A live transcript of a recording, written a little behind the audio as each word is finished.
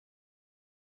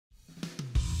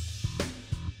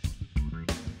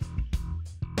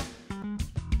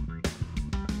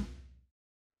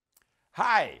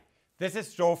Hi, this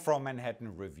is Joe from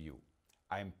Manhattan Review.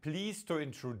 I'm pleased to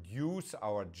introduce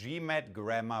our GMAT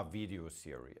Grammar video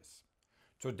series.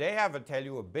 Today I will tell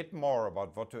you a bit more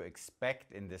about what to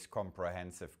expect in this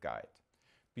comprehensive guide.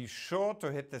 Be sure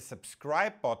to hit the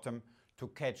subscribe button to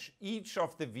catch each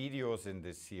of the videos in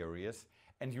this series,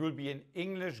 and you'll be an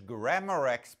English grammar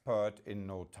expert in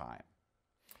no time.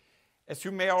 As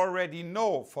you may already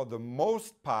know, for the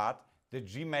most part, the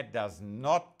GMAT does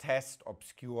not test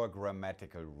obscure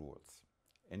grammatical rules.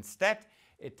 Instead,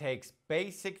 it takes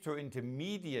basic to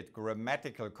intermediate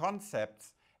grammatical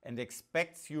concepts and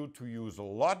expects you to use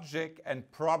logic and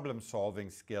problem-solving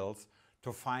skills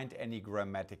to find any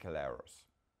grammatical errors.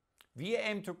 We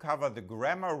aim to cover the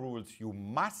grammar rules you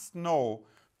must know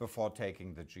before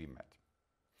taking the GMAT.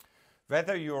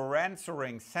 Whether you're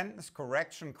answering sentence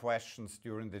correction questions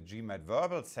during the GMAT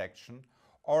Verbal section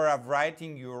or are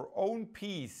writing your own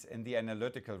piece in the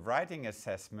Analytical Writing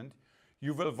Assessment,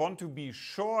 you will want to be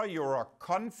sure you are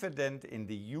confident in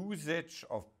the usage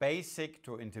of basic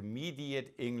to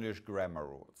intermediate English grammar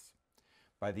rules.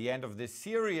 By the end of this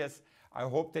series, I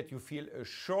hope that you feel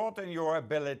assured in your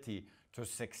ability to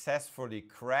successfully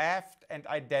craft and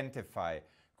identify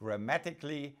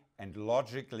grammatically and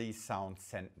logically sound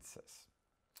sentences.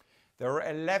 There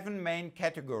are 11 main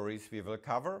categories we will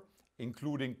cover,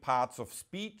 including parts of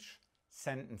speech,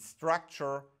 sentence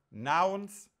structure,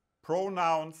 nouns,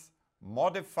 pronouns,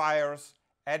 modifiers,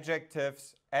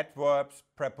 adjectives, adverbs,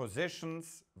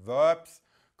 prepositions, verbs,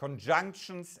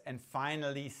 conjunctions, and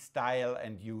finally style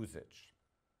and usage.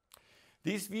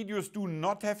 These videos do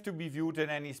not have to be viewed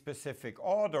in any specific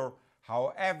order.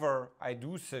 However, I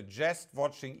do suggest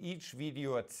watching each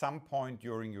video at some point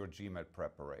during your GMAT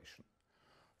preparation.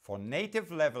 For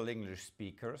native level English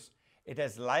speakers, it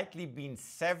has likely been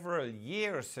several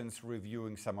years since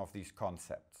reviewing some of these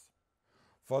concepts.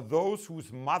 For those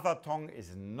whose mother tongue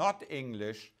is not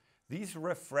English, these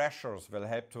refreshers will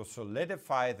help to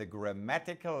solidify the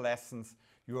grammatical lessons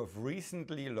you have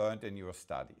recently learned in your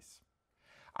studies.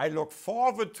 I look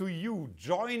forward to you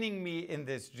joining me in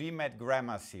this GMAT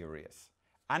Grammar series.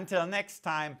 Until next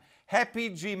time, happy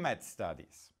GMAT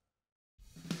studies!